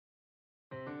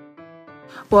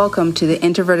Welcome to the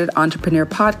Introverted Entrepreneur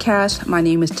Podcast. My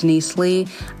name is Denise Lee.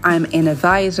 I'm an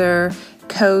advisor,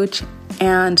 coach,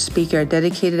 and speaker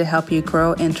dedicated to help you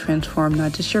grow and transform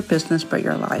not just your business, but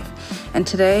your life. And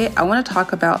today I want to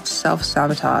talk about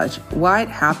self-sabotage, why it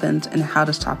happens and how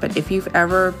to stop it. If you've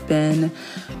ever been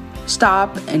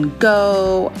stop and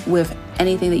go with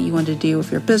anything that you want to do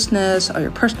with your business or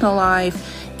your personal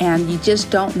life, and you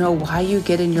just don't know why you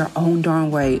get in your own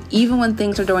darn way. Even when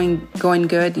things are going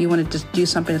good, you want to just do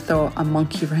something to throw a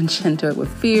monkey wrench into it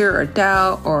with fear or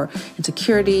doubt or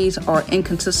insecurities or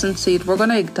inconsistencies. We're going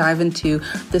to dive into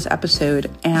this episode,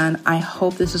 and I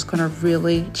hope this is going to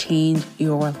really change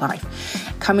your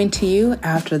life. Coming to you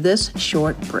after this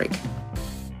short break.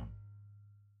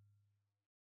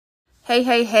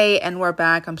 Hey, and we're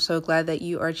back. I'm so glad that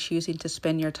you are choosing to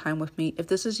spend your time with me. If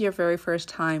this is your very first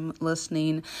time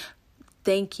listening,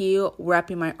 thank you,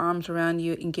 wrapping my arms around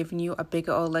you and giving you a big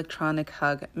old electronic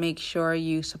hug. Make sure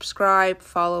you subscribe,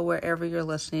 follow wherever you're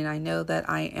listening. I know that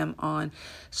I am on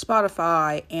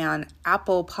Spotify and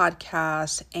Apple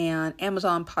Podcasts and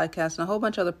Amazon Podcasts and a whole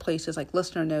bunch of other places like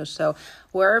Listener Notes. So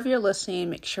wherever you're listening,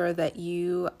 make sure that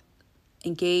you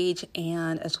engage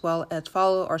and as well as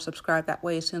follow or subscribe. That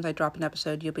way, as soon as I drop an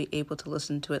episode, you'll be able to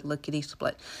listen to it lickety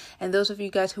split. And those of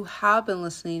you guys who have been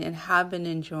listening and have been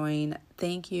enjoying,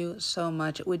 thank you so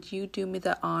much. Would you do me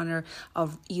the honor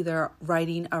of either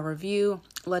writing a review,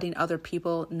 letting other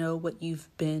people know what you've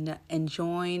been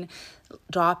enjoying?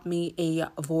 Drop me a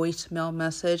voicemail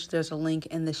message. There's a link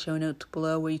in the show notes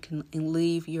below where you can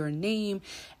leave your name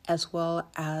as well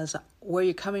as where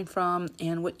you're coming from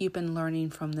and what you've been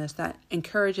learning from this. That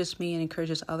encourages me and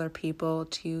encourages other people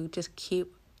to just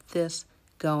keep this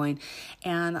going.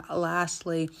 And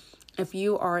lastly, if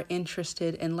you are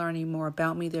interested in learning more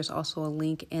about me, there's also a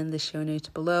link in the show notes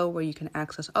below where you can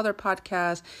access other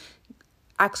podcasts,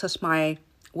 access my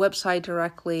website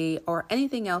directly, or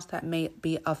anything else that may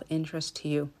be of interest to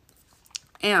you.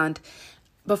 And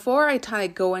before I kind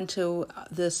of go into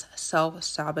this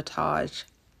self-sabotage,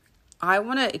 I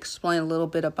want to explain a little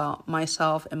bit about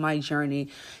myself and my journey.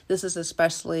 This is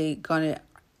especially going to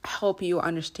help you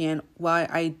understand why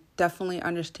I definitely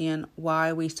understand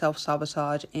why we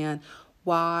self-sabotage and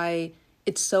why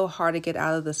it's so hard to get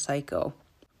out of the cycle.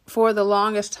 For the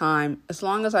longest time, as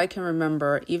long as I can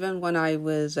remember, even when I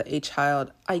was a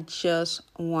child, I just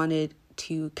wanted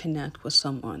to connect with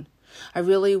someone. I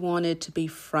really wanted to be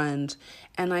friends,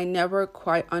 and I never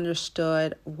quite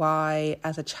understood why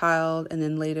as a child and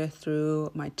then later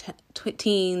through my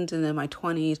teens and then my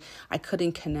 20s, I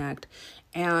couldn't connect.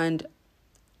 And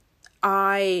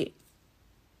I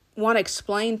want to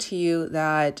explain to you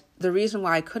that the reason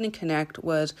why I couldn't connect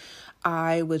was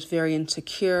I was very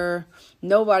insecure.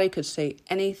 Nobody could say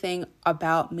anything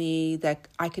about me that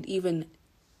I could even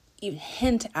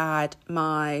hint at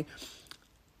my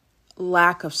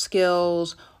lack of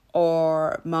skills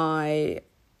or my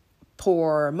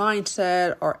poor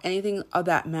mindset or anything of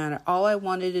that matter. All I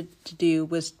wanted to do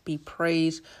was be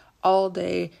praised all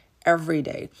day, every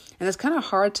day. And it's kind of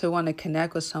hard to want to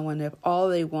connect with someone if all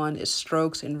they want is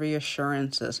strokes and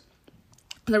reassurances.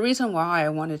 And the reason why I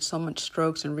wanted so much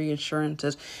strokes and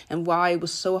reassurances and why it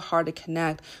was so hard to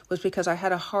connect was because I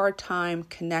had a hard time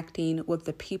connecting with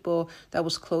the people that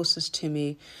was closest to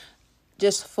me.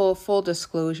 Just full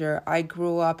disclosure, I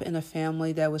grew up in a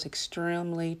family that was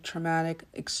extremely traumatic,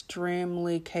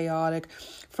 extremely chaotic.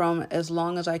 From as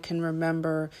long as I can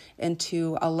remember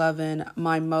into 11,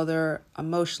 my mother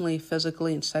emotionally,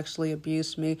 physically, and sexually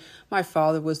abused me. My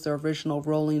father was the original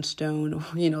Rolling Stone.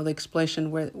 The expression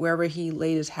wherever he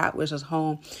laid his hat was his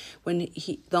home.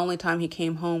 The only time he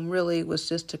came home really was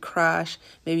just to crash,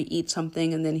 maybe eat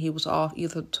something, and then he was off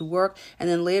either to work. And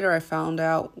then later I found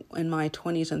out in my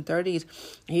 20s and 30s,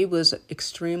 he was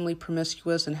extremely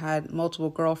promiscuous and had multiple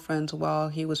girlfriends while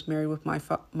he was married with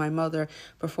my mother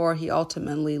before he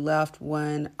ultimately left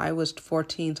when I was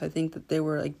 14. So I think that they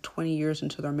were like 20 years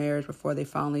into their marriage before they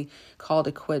finally called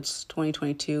it quits,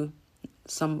 2022,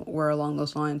 somewhere along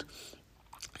those lines.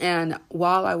 And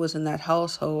while I was in that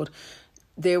household,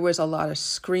 there was a lot of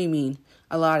screaming,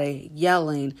 a lot of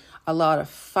yelling, a lot of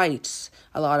fights,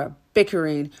 a lot of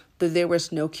bickering, but there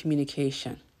was no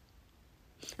communication.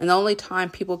 And the only time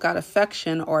people got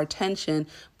affection or attention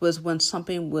was when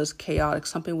something was chaotic,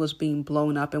 something was being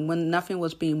blown up. And when nothing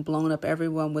was being blown up,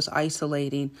 everyone was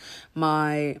isolating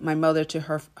my mother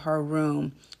to her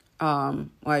room,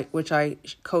 which I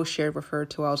co-shared with her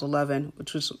till I was 11,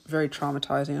 which was very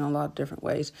traumatizing in a lot of different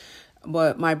ways.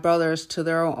 But my brothers to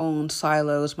their own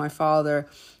silos, my father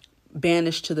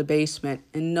banished to the basement,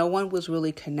 and no one was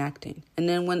really connecting. And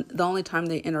then when the only time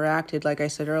they interacted, like I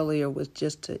said earlier, was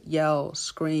just to yell,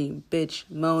 scream, bitch,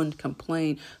 moan,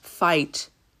 complain, fight.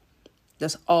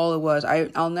 That's all it was.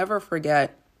 I'll never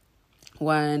forget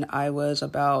when I was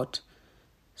about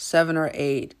 7 or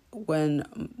 8,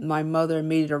 when my mother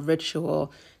made it a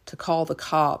ritual to call the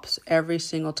cops every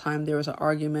single time there was an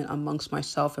argument amongst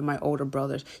myself and my older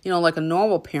brothers. Like a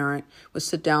normal parent would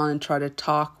sit down and try to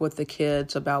talk with the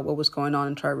kids about what was going on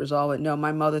and try to resolve it. No,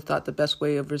 my mother thought the best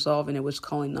way of resolving it was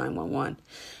calling 911.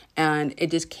 And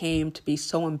it just came to be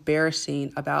so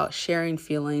embarrassing about sharing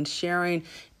feelings, sharing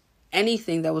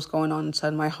anything that was going on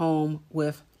inside my home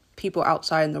with people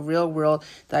outside in the real world,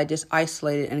 that I just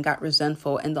isolated and got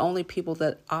resentful. And the only people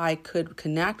that I could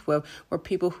connect with were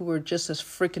people who were just as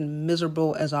freaking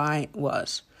miserable as I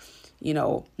was.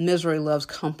 Misery loves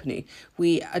company.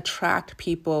 We attract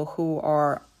people who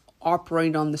are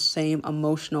operating on the same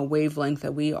emotional wavelength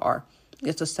that we are.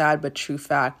 It's a sad but true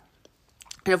fact.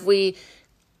 And if we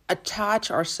attach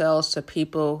ourselves to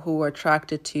people who are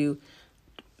attracted to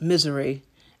misery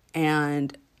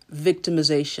and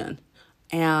victimization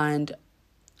and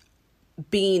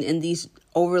being in these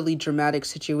overly dramatic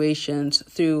situations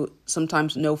through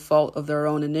sometimes no fault of their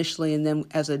own initially, and then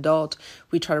as adults,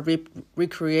 we try to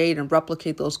recreate and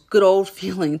replicate those good old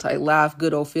feelings. I laugh,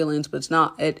 good old feelings, but it's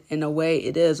not. It, in a way,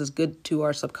 it is good to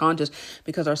our subconscious,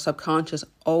 because our subconscious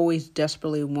always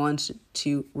desperately wants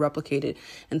to replicate it.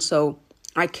 And so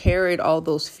I carried all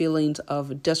those feelings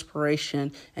of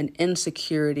desperation and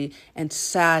insecurity and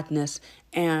sadness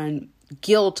and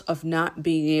guilt of not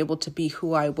being able to be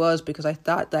who I was, because I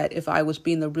thought that if I was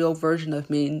being the real version of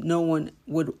me, no one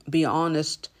would be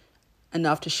honest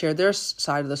enough to share their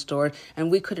side of the story, and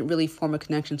we couldn't really form a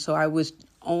connection. So I was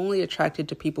only attracted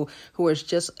to people who were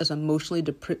just as emotionally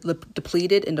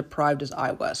depleted and deprived as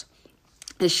I was.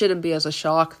 It shouldn't be as a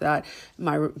shock that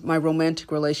my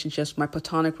romantic relationships, my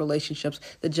platonic relationships,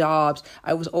 the jobs,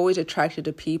 I was always attracted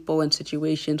to people in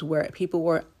situations where people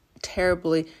were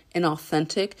terribly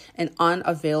inauthentic and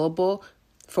unavailable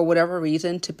for whatever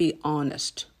reason to be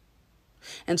honest.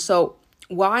 And so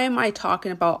why am I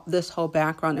talking about this whole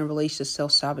background in relation to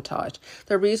self-sabotage?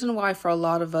 The reason why for a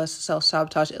lot of us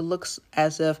self-sabotage, it looks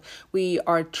as if we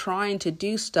are trying to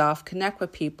do stuff, connect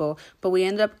with people, but we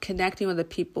end up connecting with the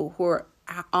people who are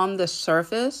on the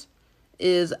surface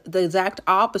is the exact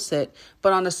opposite,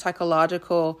 but on a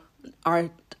psychological,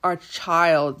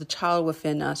 the child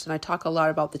within us. And I talk a lot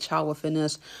about the child within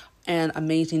us and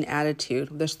amazing attitude.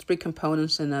 There's 3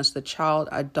 components in us: the child,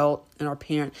 adult, and our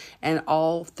parent. And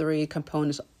all 3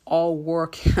 components all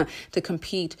work to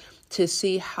compete to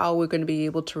see how we're going to be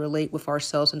able to relate with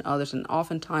ourselves and others. And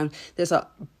oftentimes there's a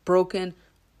broken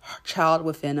child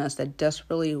within us that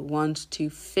desperately wants to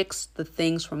fix the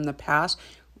things from the past.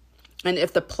 And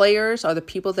if the players or the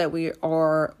people that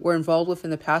were involved with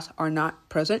in the past are not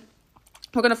present,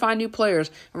 we're going to find new players,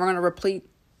 and we're going to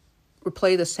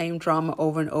replay the same drama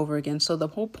over and over again. So the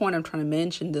whole point I'm trying to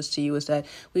mention this to you is that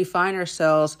we find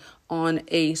ourselves on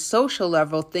a social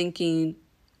level thinking,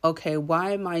 okay,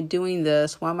 why am I doing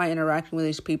this? Why am I interacting with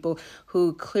these people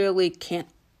who clearly can't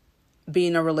be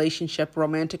in a relationship,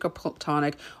 romantic or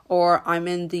platonic, or I'm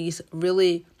in these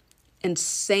really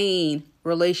insane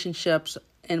relationships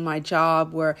in my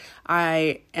job where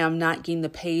I am not getting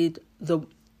paid the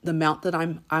amount that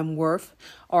I'm worth,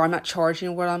 or I'm not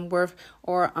charging what I'm worth,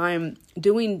 or I'm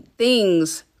doing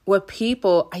things with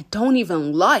people I don't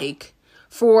even like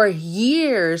for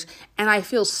years, and I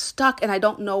feel stuck and I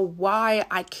don't know why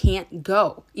I can't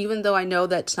go, even though I know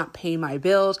that's not paying my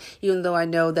bills, even though I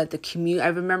know that the commute. I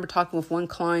remember talking with one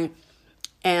client,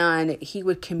 and he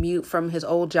would commute from his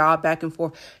old job back and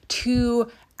forth 2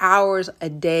 hours a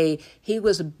day. He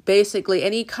was basically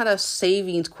any kind of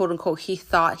savings, quote unquote, he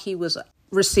thought he was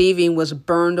receiving was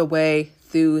burned away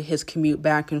through his commute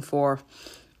back and forth.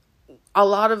 A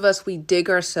lot of us, we dig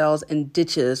ourselves in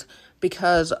ditches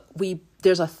because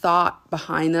there's a thought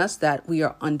behind us that we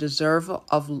are undeserving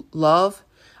of love,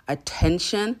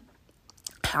 attention,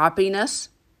 happiness,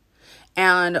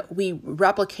 and we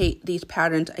replicate these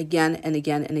patterns again and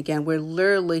again and again. We're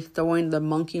literally throwing the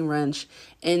monkey wrench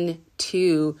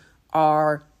into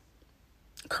our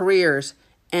careers,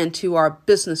 into our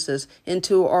businesses,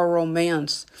 into our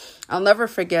romance. I'll never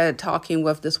forget talking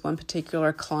with this one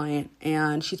particular client,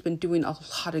 and she's been doing a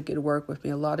lot of good work with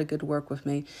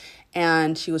me,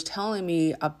 And she was telling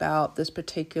me about this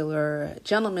particular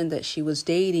gentleman that she was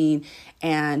dating,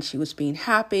 and she was being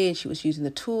happy, and she was using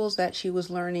the tools that she was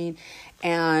learning,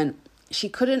 and she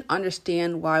couldn't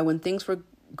understand why when things were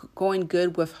going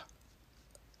good with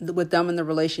them in the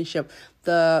relationship,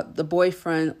 the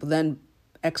boyfriend then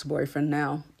ex-boyfriend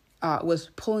now, was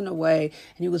pulling away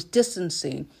and he was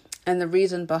distancing. And the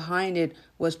reason behind it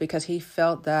was because he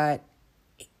felt that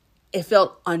it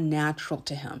felt unnatural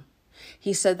to him.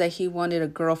 He said that he wanted a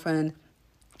girlfriend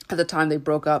at the time they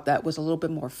broke up that was a little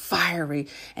bit more fiery,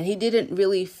 and he didn't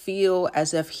really feel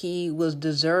as if he was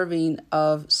deserving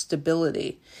of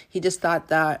stability. He just thought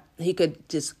that they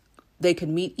could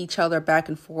meet each other back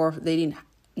and forth. They didn't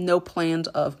no plans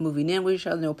of moving in with each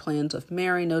other, no plans of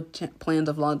marrying, no plans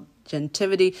of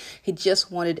longevity. He just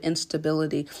wanted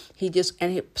instability.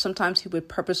 Sometimes he would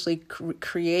purposely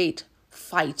create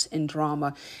fights and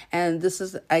drama. And this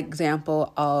is an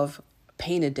example of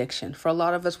pain addiction. For a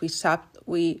lot of us,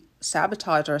 we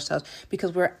sabotage ourselves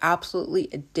because we're absolutely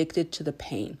addicted to the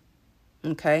pain.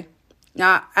 Okay.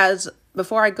 Now,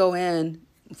 before I go in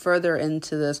further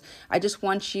into this, I just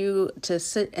want you to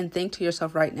sit and think to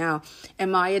yourself right now,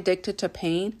 am I addicted to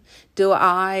pain? Do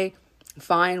I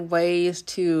find ways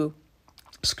to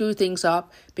screw things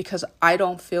up because I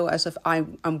don't feel as if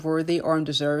I'm worthy or I'm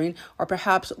deserving? Or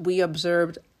perhaps we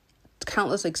observed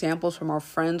countless examples from our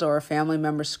friends or our family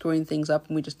members screwing things up,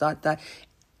 and we just thought that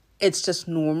it's just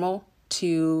normal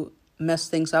to mess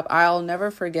things up. I'll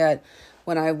never forget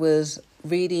when I was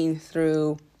reading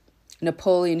through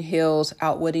Napoleon Hill's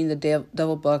Outwitting the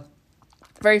Devil book.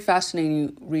 Very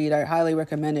fascinating read. I highly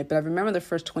recommend it. But I remember the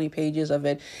first 20 pages of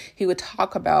it. He would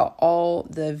talk about all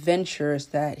the ventures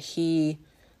that he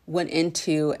went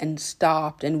into and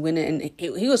stopped and went in.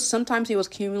 He was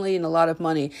accumulating a lot of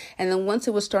money. And then once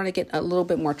it was starting to get a little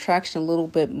bit more traction, a little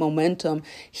bit momentum,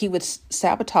 he would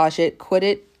sabotage it, quit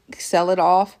it, sell it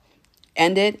off,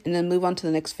 end it, and then move on to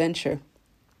the next venture.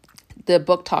 The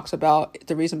book talks about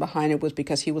the reason behind it was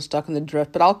because he was stuck in the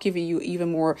drift. But I'll give you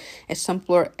even more, a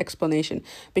simpler explanation.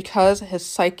 Because his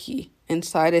psyche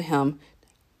inside of him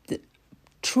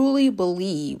truly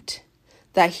believed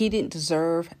that he didn't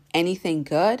deserve anything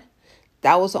good,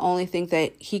 that was the only thing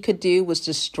that he could do was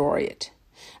destroy it.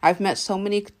 I've met so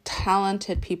many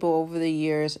talented people over the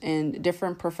years in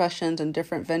different professions and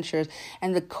different ventures,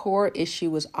 and the core issue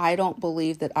was, I don't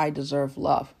believe that I deserve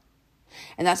love.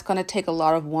 And that's going to take a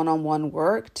lot of one-on-one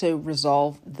work to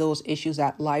resolve those issues,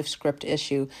 that life script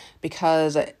issue,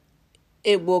 because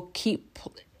it will keep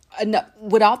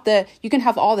you can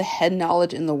have all the head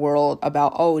knowledge in the world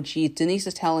about, oh, geez, Denise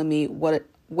is telling me what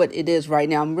it is right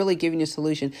now. I'm really giving you a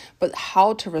solution, but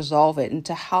how to resolve it and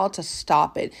how to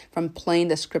stop it from playing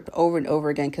the script over and over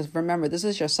again. Because remember, this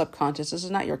is your subconscious. This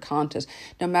is not your conscious.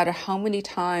 No matter how many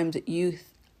times you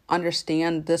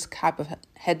understand this type of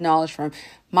head knowledge from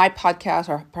my podcast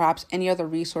or perhaps any other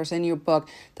resource in your book,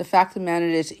 the fact of the matter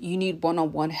is you need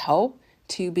one-on-one help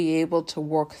to be able to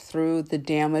work through the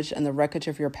damage and the wreckage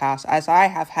of your past. As I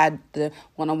have had the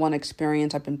one-on-one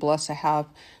experience, I've been blessed to have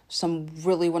some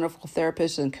really wonderful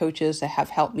therapists and coaches that have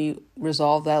helped me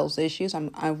resolve those issues.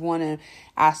 I want to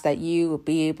ask that you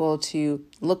be able to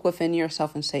look within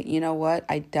yourself and say, you know what,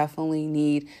 I definitely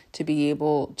need to be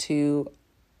able to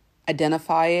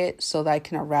identify it so that I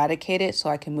can eradicate it so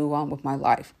I can move on with my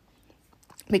life.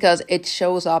 Because it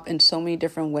shows up in so many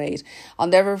different ways. I'll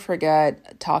never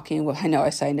forget talking with, I know I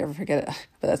say I never forget it,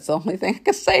 but that's the only thing I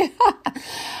can say.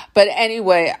 But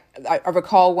anyway, I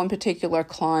recall one particular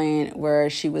client where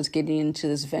she was getting into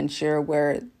this venture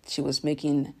where she was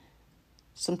making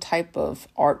some type of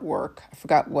artwork. I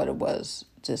forgot what it was,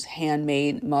 just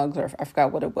handmade mugs, or I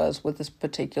forgot what it was with this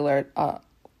particular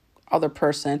other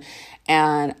person.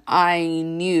 And I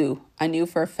knew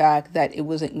for a fact that it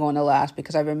wasn't going to last,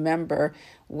 because I remember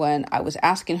when I was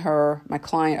asking her, my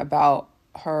client, about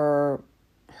her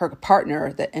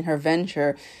partner that in her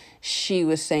venture, she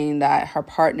was saying that her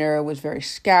partner was very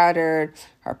scattered.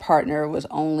 Her partner was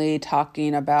only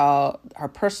talking about her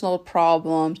personal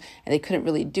problems and they couldn't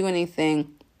really do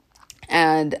anything.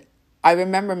 And I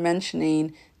remember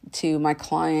mentioning to my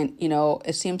client,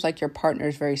 it seems like your partner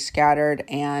is very scattered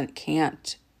and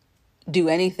can't do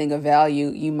anything of value.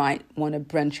 You might want to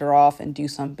venture off and do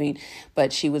something.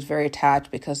 But she was very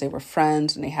attached because they were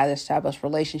friends and they had an established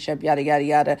relationship, yada, yada,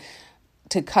 yada.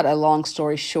 To cut a long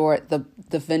story short, the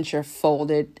venture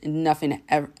folded and nothing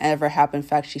ever happened. In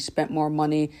fact, she spent more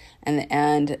money in the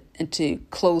end and to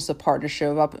close the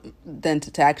partnership up than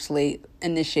to actually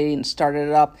initiate and start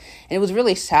it up. And it was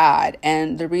really sad.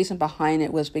 And the reason behind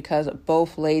it was because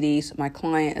both ladies, my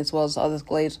client as well as other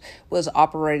ladies, was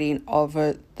operating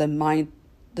over the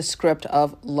script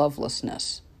of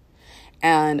lovelessness.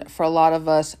 And for a lot of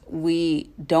us, we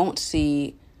don't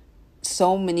see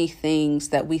so many things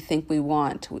that we think we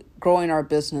want, growing our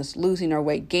business, losing our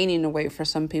weight, gaining the weight for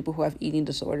some people who have eating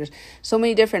disorders, so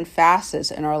many different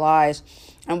facets in our lives.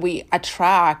 And we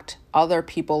attract other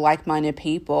people, like-minded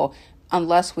people,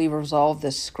 unless we resolve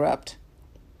this script.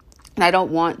 And I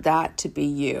don't want that to be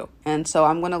you. And so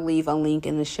I'm going to leave a link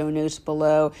in the show notes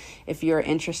below if you're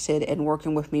interested in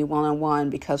working with me one-on-one,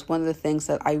 because one of the things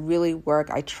that I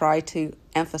try to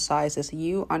emphasize is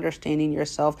you understanding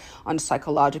yourself on a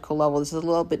psychological level. This is a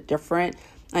little bit different.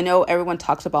 I know everyone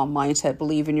talks about mindset,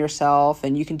 believe in yourself,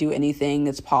 and you can do anything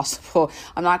that's possible.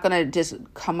 I'm not going to just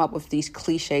come up with these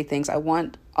cliche things. I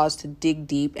want us to dig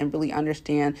deep and really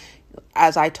understand,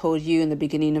 as I told you in the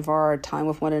beginning of our time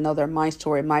with one another, my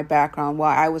story, my background,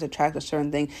 why I was attracted to a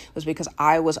certain thing was because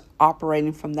I was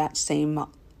operating from that same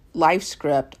life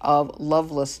script of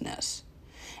lovelessness.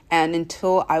 And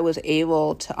until I was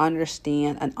able to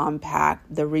understand and unpack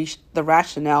the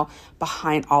rationale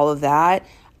behind all of that,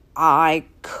 I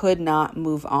could not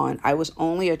move on. I was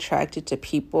only attracted to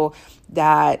people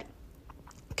that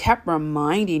kept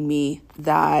reminding me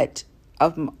that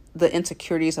of the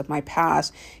insecurities of my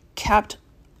past, kept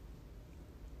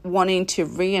wanting to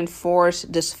reinforce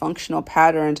dysfunctional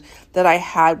patterns that I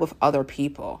had with other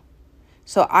people.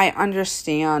 So I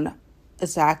understand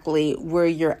exactly where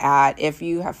you're at if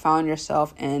you have found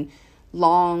yourself in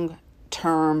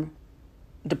long-term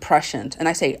depressions. And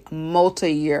I say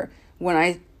multi-year. When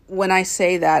I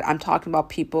say that, I'm talking about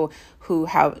people who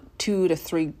have 2 to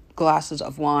 3 glasses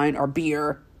of wine or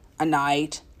beer a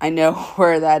night. I know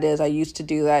where that is. I used to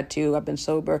do that too. I've been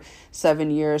sober 7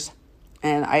 years.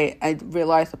 And I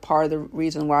realized that part of the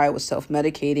reason why I was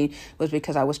self-medicating was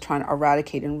because I was trying to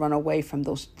eradicate and run away from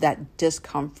that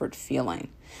discomfort feeling.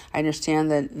 I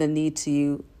understand the need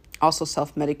to also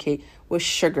self-medicate with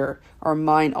sugar or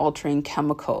mind-altering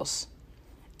chemicals.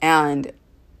 And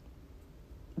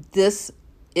this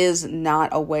is not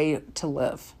a way to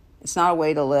live. It's not a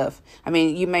way to live. I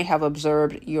mean, you may have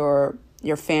observed your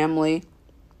family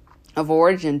of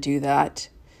origin do that,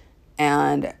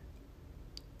 and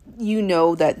you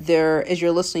know that as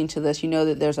you're listening to this, you know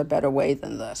that there's a better way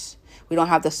than this. We don't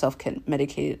have to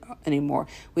self-medicate anymore.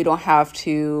 We don't have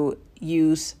to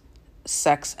use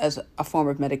sex as a form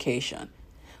of medication.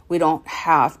 We don't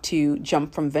have to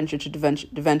jump from venture to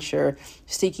venture,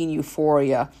 seeking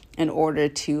euphoria in order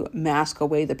to mask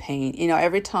away the pain. You know,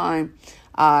 every time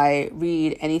I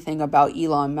read anything about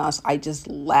Elon Musk, I just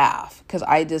laugh because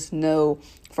I just know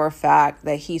for a fact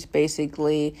that he's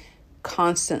basically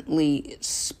constantly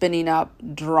spinning up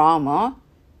drama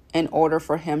in order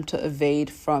for him to evade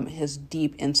from his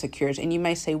deep insecurities. And you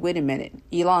may say, wait a minute,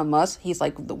 Elon Musk, he's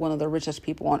like one of the richest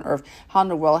people on earth. How in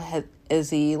the world is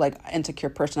he like an insecure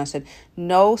person? I said,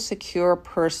 no secure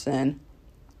person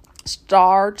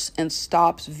starts and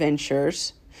stops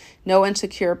ventures. No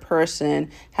insecure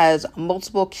person has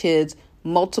multiple kids,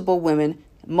 multiple women,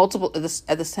 multiple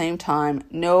at the same time.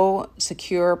 No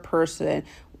secure person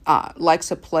likes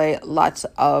to play lots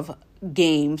of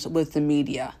games with the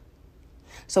media.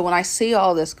 So when I see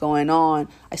all this going on,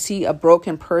 I see a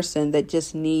broken person that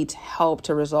just needs help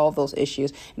to resolve those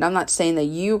issues. And I'm not saying that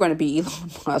you're going to be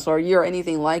Elon Musk or you're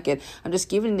anything like it. I'm just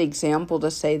giving an example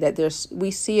to say that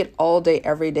we see it all day,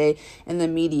 every day in the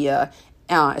media,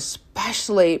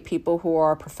 especially people who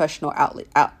are professional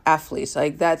athletes.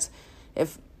 Like that's,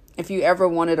 if you ever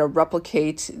wanted to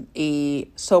replicate a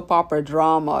soap opera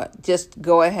drama, just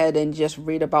go ahead and just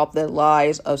read about the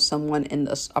lives of someone in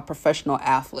a professional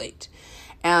athlete.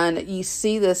 And you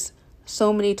see this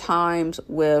so many times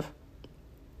with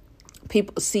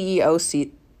people,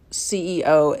 C-suite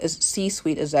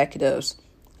executives.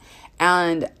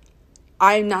 And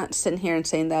I'm not sitting here and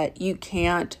saying that you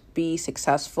can't be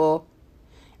successful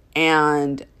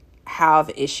and have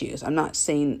issues. I'm not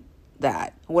saying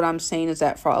that. What I'm saying is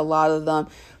that for a lot of them,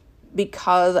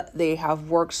 because they have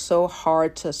worked so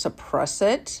hard to suppress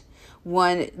it,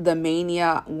 when the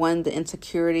mania, when the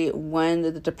insecurity, when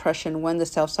the depression, when the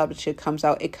self-sabotage comes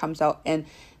out, it comes out in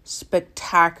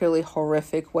spectacularly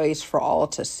horrific ways for all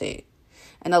to see.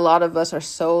 And a lot of us are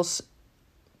so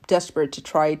desperate to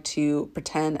try to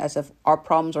pretend as if our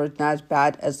problems are not as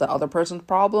bad as the other person's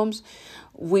problems.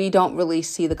 We don't really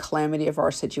see the calamity of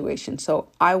our situation. So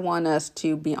I want us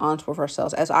to be honest with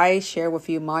ourselves. As I share with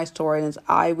you my story and as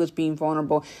I was being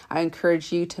vulnerable, I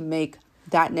encourage you to make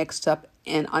that next step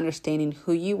in understanding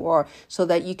who you are so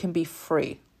that you can be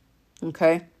free.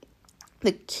 Okay?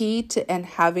 The key to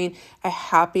having a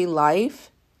happy life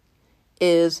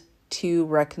is to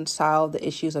reconcile the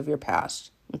issues of your past.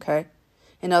 Okay?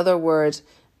 In other words,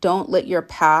 don't let your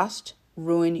past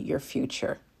ruin your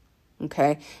future.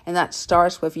 Okay? And that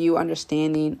starts with you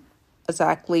understanding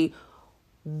exactly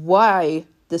why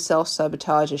the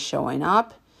self-sabotage is showing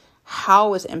up,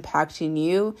 how it's impacting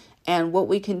you, and what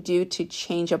we can do to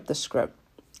change up the script.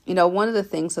 You know, one of the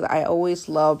things that I always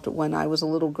loved when I was a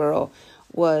little girl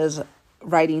was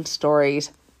writing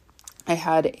stories, I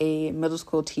had a middle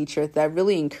school teacher that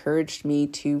really encouraged me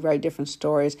to write different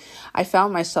stories. I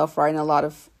found myself writing a lot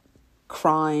of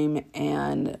crime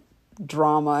and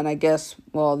drama, and I guess,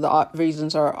 well, the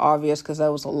reasons are obvious because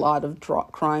there was a lot of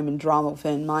crime and drama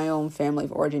within my own family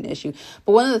of origin issue.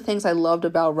 But one of the things I loved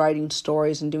about writing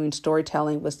stories and doing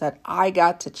storytelling was that I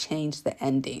got to change the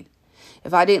ending.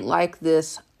 If I didn't like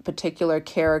this particular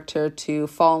character to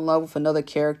fall in love with another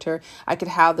character, I could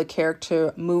have the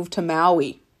character move to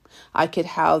Maui. I could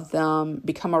have them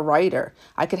become a writer.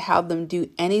 I could have them do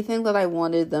anything that I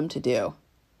wanted them to do.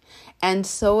 And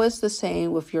so is the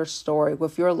same with your story,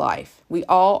 with your life. We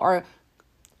all are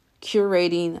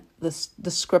curating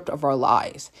the script of our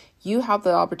lives. You have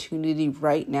the opportunity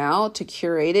right now to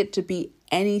curate it to be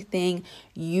anything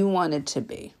you want it to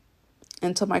be.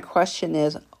 And so my question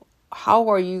is, how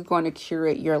are you going to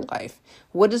curate your life?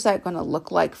 What is that going to look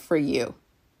like for you?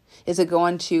 Is it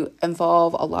going to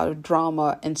involve a lot of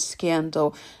drama and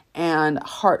scandal and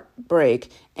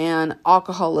heartbreak and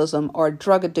alcoholism or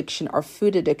drug addiction or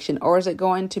food addiction? Or is it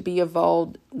going to be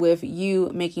involved with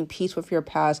you making peace with your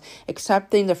past,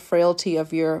 accepting the frailty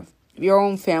of your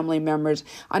own family members,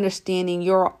 understanding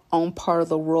your own part of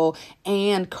the role,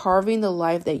 and carving the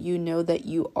life that you know that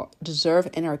you deserve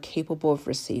and are capable of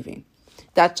receiving?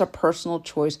 That's a personal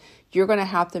choice. You're going to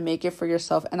have to make it for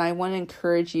yourself. And I want to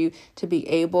encourage you to be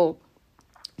able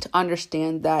to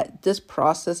understand that this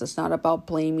process is not about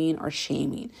blaming or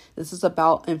shaming. This is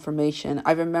about information.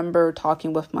 I remember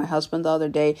talking with my husband the other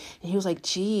day, and he was like,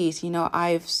 geez,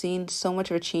 I've seen so much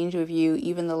of a change with you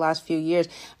even the last few years.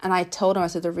 And I told him, I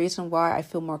said, the reason why I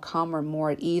feel more calm or more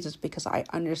at ease is because I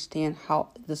understand how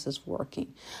this is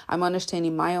working. I'm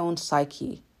understanding my own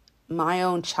psyche, my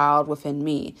own child within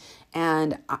me.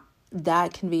 And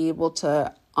that can be able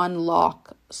to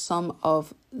unlock some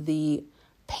of the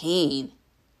pain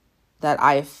that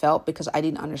I have felt because I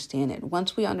didn't understand it.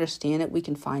 Once we understand it, we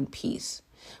can find peace.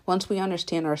 Once we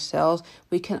understand ourselves,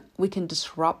 we can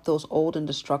disrupt those old and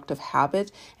destructive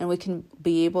habits, and we can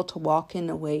be able to walk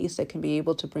in ways that can be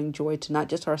able to bring joy to not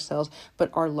just ourselves,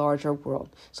 but our larger world.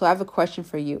 So I have a question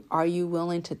for you. Are you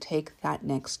willing to take that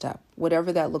next step,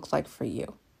 whatever that looks like for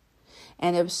you?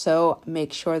 And if so,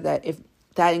 make sure that if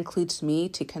that includes me,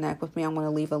 to connect with me, I'm going to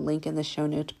leave a link in the show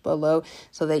notes below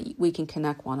so that we can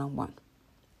connect one-on-one.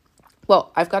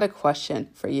 Well, I've got a question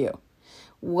for you.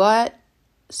 What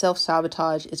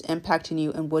self-sabotage is impacting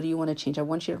you, and what do you want to change? I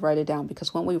want you to write it down,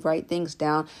 because when we write things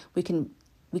down, we can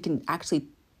actually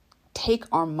take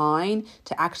our mind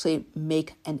to actually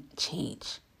make a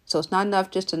change. So it's not enough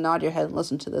just to nod your head and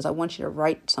listen to this. I want you to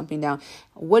write something down.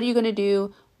 What are you going to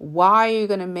do? Why are you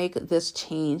going to make this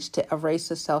change to erase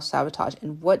the self-sabotage?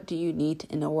 And what do you need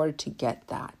in order to get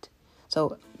that?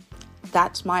 So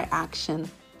that's my action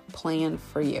plan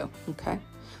for you. Okay.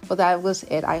 Well, that was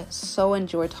it. I so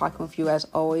enjoyed talking with you as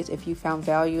always. If you found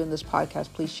value in this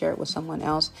podcast, please share it with someone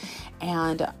else,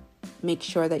 and make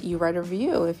sure that you write a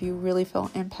review if you really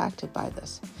feel impacted by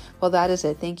this. Well, that is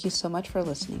it. Thank you so much for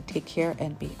listening. Take care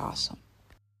and be awesome.